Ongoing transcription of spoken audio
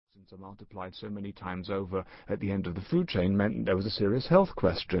are multiplied so many times over at the end of the food chain meant there was a serious health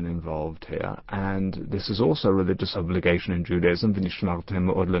question involved here. And this is also a religious obligation in Judaism.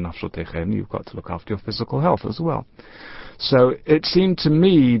 You've got to look after your physical health as well. So it seemed to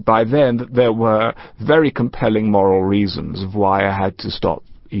me by then that there were very compelling moral reasons of why I had to stop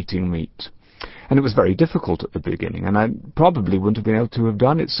eating meat. And it was very difficult at the beginning, and I probably wouldn't have been able to have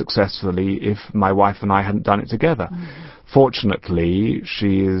done it successfully if my wife and I hadn't done it together. Fortunately,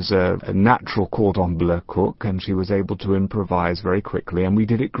 she is a natural cordon bleu cook, and she was able to improvise very quickly, and we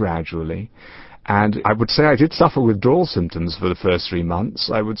did it gradually. And I would say I did suffer withdrawal symptoms for the first 3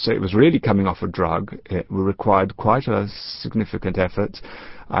 months. I would say it was really coming off a drug. It required quite a significant effort.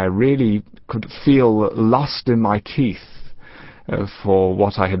 I really could feel lust in my teeth for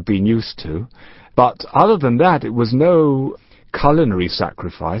what I had been used to. But other than that, it was no culinary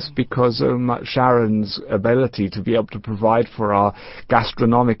sacrifice, because Sharon's ability to be able to provide for our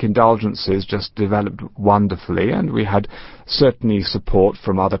gastronomic indulgences just developed wonderfully, and we had certainly support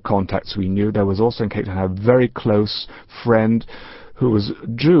from other contacts we knew. There was also in Cape Town a very close friend who was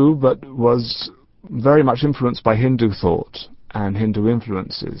Jew, but was very much influenced by Hindu thought and Hindu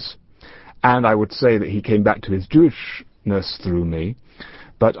influences. And I would say that he came back to his Jewishness through me.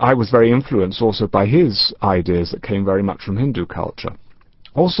 But I was very influenced also by his ideas that came very much from Hindu culture.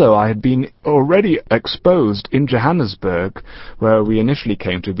 Also, I had been already exposed in Johannesburg, where we initially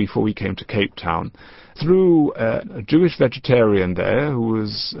came to before we came to Cape Town, through a Jewish vegetarian there who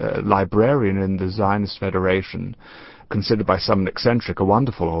was a librarian in the Zionist Federation, considered by some an eccentric, a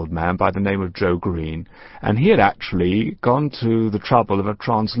wonderful old man by the name of Joe Green. And he had actually gone to the trouble of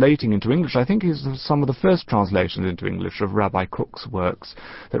translating into English, I think he's some of the first translations into English of Rabbi Cook's works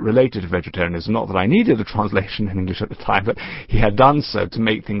that related to vegetarianism. Not that I needed a translation in English at the time, but he had done so to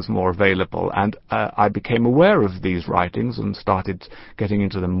make things more available. And I became aware of these writings and started getting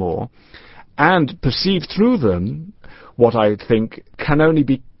into them more, and perceived through them what I think can only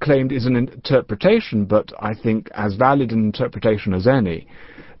be claimed is an interpretation, but I think as valid an interpretation as any,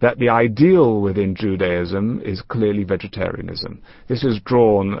 that the ideal within Judaism is clearly vegetarianism. This is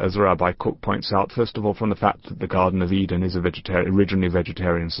drawn, as Rabbi Cook points out, first of all from the fact that the Garden of Eden is originally a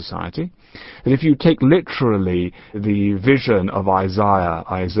vegetarian society. And if you take literally the vision of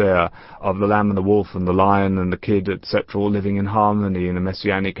Isaiah of the lamb and the wolf and the lion and the kid, etc., all living in harmony in a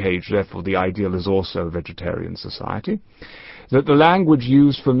messianic age, therefore the ideal is also a vegetarian society. That the language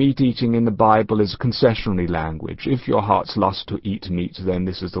used for meat eating in the Bible is a concessionary language. If your heart's lust to eat meat, then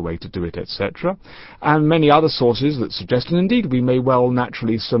this is the way to do it, etc. And many other sources that suggest, and indeed we may well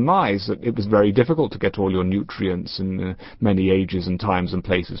naturally surmise, that it was very difficult to get all your nutrients in many ages and times and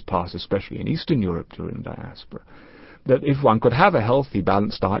places past, especially in Eastern Europe during the diaspora. That if one could have a healthy,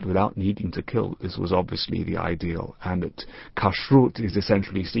 balanced diet without needing to kill, this was obviously the ideal. And that kashrut is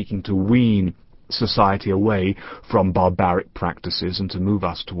essentially seeking to wean society away from barbaric practices and to move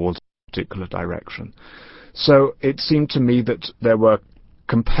us towards a particular direction. So it seemed to me that there were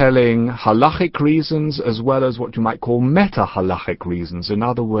compelling halachic reasons as well as what you might call meta-halachic reasons. In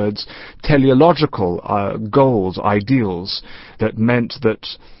other words, teleological goals, ideals, that meant that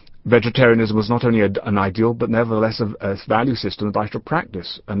vegetarianism was not only an ideal, but nevertheless a value system that I should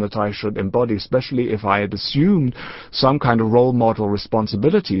practice and that I should embody, especially if I had assumed some kind of role model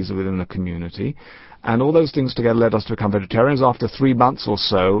responsibilities within the community. And all those things together led us to become vegetarians. After 3 months or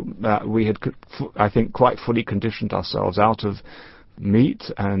so, we had, I think, quite fully conditioned ourselves out of meat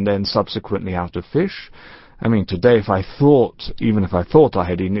and then subsequently out of fish. I mean, today, even if I thought I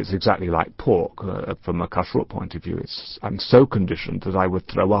had eaten, it's exactly like pork from a kashrut point of view. I'm so conditioned that I would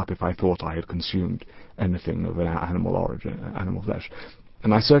throw up if I thought I had consumed anything of an animal origin, animal flesh.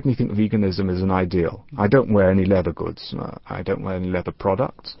 And I certainly think veganism is an ideal. I don't wear any leather goods. I don't wear any leather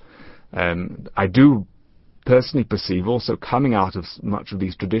products. I do personally perceive, also coming out of much of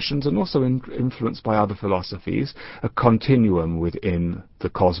these traditions and also influenced by other philosophies, a continuum within the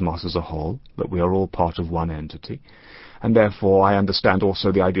cosmos as a whole, that we are all part of one entity. And therefore I understand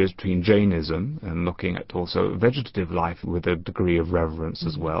also the ideas between Jainism and looking at also vegetative life with a degree of reverence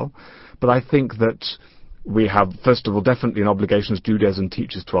as well. But I think that we have, first of all, definitely an obligation as Judaism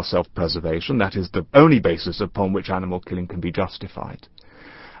teaches to our self-preservation. That is the only basis upon which animal killing can be justified.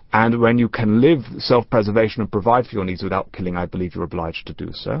 And when you can live self-preservation and provide for your needs without killing, I believe you're obliged to do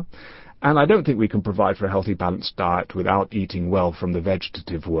so. And I don't think we can provide for a healthy, balanced diet without eating well from the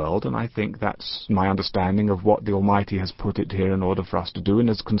vegetative world. And I think that's my understanding of what the Almighty has put it here in order for us to do in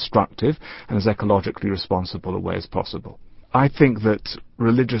as constructive and as ecologically responsible a way as possible. I think that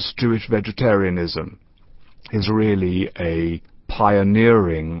religious Jewish vegetarianism is really a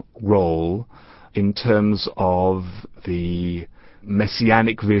pioneering role in terms of the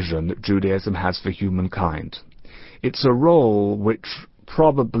messianic vision that Judaism has for humankind. It's a role which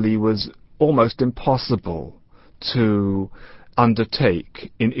probably was almost impossible to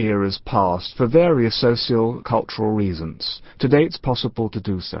undertake in eras past for various socio-cultural reasons. Today it's possible to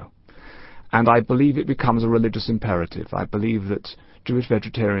do so. And I believe it becomes a religious imperative. I believe that Jewish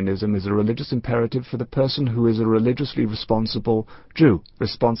vegetarianism is a religious imperative for the person who is a religiously responsible Jew,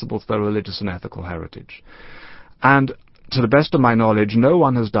 responsible for their religious and ethical heritage. And to the best of my knowledge, no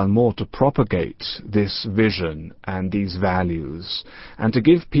one has done more to propagate this vision and these values, and to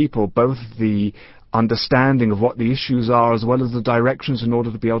give people both the understanding of what the issues are as well as the directions in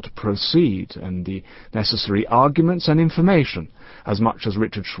order to be able to proceed, and the necessary arguments and information, as much as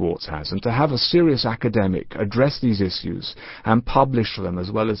Richard Schwartz has. And to have a serious academic address these issues and publish them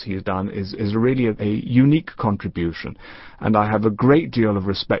as well as he has done is really a unique contribution. And I have a great deal of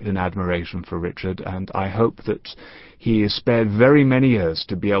respect and admiration for Richard, and I hope that he is spared very many years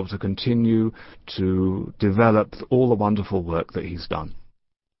to be able to continue to develop all the wonderful work that he's done.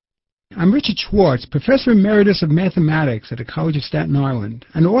 I'm Richard Schwartz, Professor Emeritus of Mathematics at the College of Staten Island,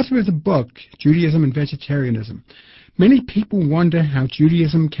 and author of the book, Judaism and Vegetarianism. Many people wonder how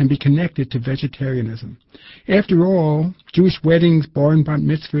Judaism can be connected to vegetarianism. After all, Jewish weddings, bar and bat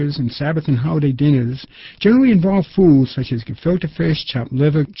mitzvahs, and Sabbath and holiday dinners generally involve foods such as gefilte fish, chopped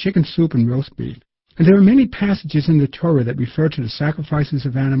liver, chicken soup, and roast beef. And there are many passages in the Torah that refer to the sacrifices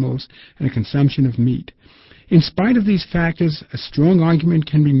of animals and the consumption of meat. In spite of these factors, a strong argument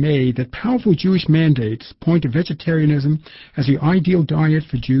can be made that powerful Jewish mandates point to vegetarianism as the ideal diet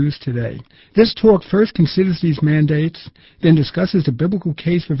for Jews today. This talk first considers these mandates, then discusses the biblical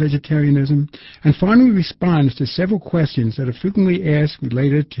case for vegetarianism, and finally responds to several questions that are frequently asked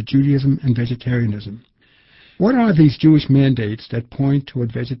related to Judaism and vegetarianism. What are these Jewish mandates that point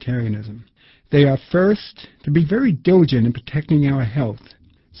toward vegetarianism? They are, first, to be very diligent in protecting our health.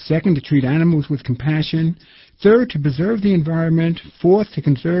 Second, to treat animals with compassion. Third, to preserve the environment. Fourth, to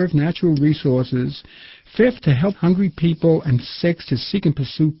conserve natural resources. Fifth, to help hungry people. And sixth, to seek and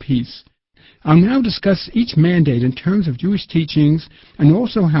pursue peace. I'll now discuss each mandate in terms of Jewish teachings and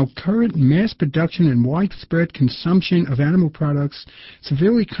also how current mass production and widespread consumption of animal products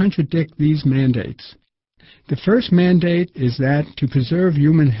severely contradict these mandates. The first mandate is that to preserve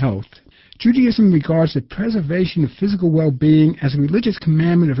human health. Judaism regards the preservation of physical well-being as a religious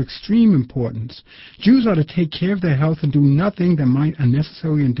commandment of extreme importance. Jews are to take care of their health and do nothing that might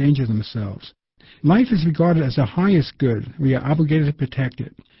unnecessarily endanger themselves. Life is regarded as the highest good. We are obligated to protect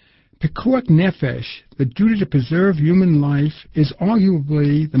it. Pikuach nefesh, the duty to preserve human life, is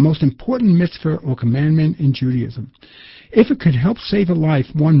arguably the most important mitzvah or commandment in Judaism. If it could help save a life,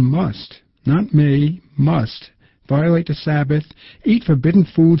 one must, not may, must, violate the Sabbath, eat forbidden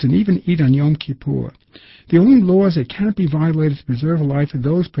foods, and even eat on Yom Kippur. The only laws that cannot be violated to preserve a life are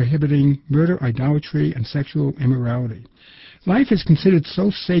those prohibiting murder, idolatry, and sexual immorality. Life is considered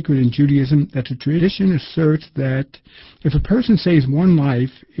so sacred in Judaism that the tradition asserts that if a person saves one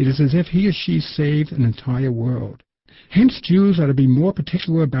life, it is as if he or she saved an entire world. Hence, Jews are to be more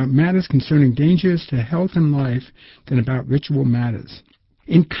particular about matters concerning dangers to health and life than about ritual matters.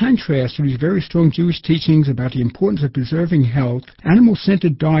 In contrast to these very strong Jewish teachings about the importance of preserving health,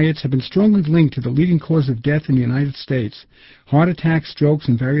 animal-centered diets have been strongly linked to the leading cause of death in the United States: heart attacks, strokes,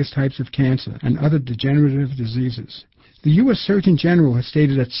 and various types of cancer, and other degenerative diseases. The U.S. Surgeon General has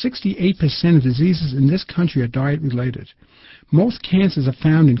stated that 68% of diseases in this country are diet-related. Most cancers are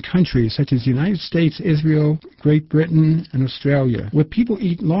found in countries such as the United States, Israel, Great Britain, and Australia, where people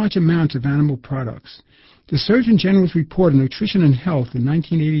eat large amounts of animal products. The Surgeon General's report on nutrition and health in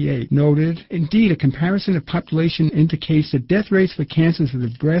 1988 noted, indeed, a comparison of population indicates that death rates for cancers of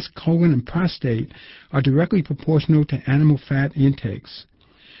the breast, colon, and prostate are directly proportional to animal fat intakes.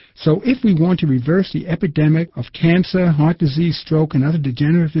 So if we want to reverse the epidemic of cancer, heart disease, stroke, and other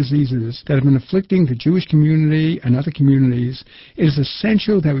degenerative diseases that have been afflicting the Jewish community and other communities, it is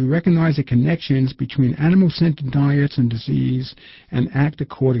essential that we recognize the connections between animal-centered diets and disease and act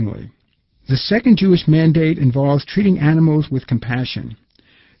accordingly. The second Jewish mandate involves treating animals with compassion.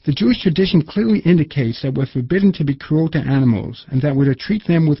 The Jewish tradition clearly indicates that we're forbidden to be cruel to animals and that we're to treat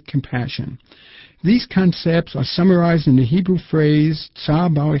them with compassion. These concepts are summarized in the Hebrew phrase Tzar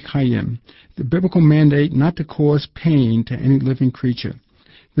Ba'alei Chayim, the biblical mandate not to cause pain to any living creature.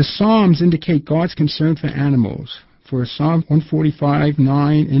 The Psalms indicate God's concern for animals. For Psalm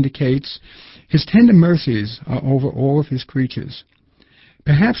 145:9 indicates, His tender mercies are over all of His creatures.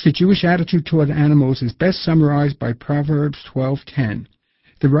 Perhaps the Jewish attitude toward animals is best summarized by Proverbs 12:10.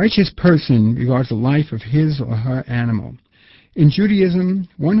 The righteous person regards the life of his or her animal. In Judaism,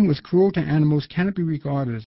 one who is cruel to animals cannot be regarded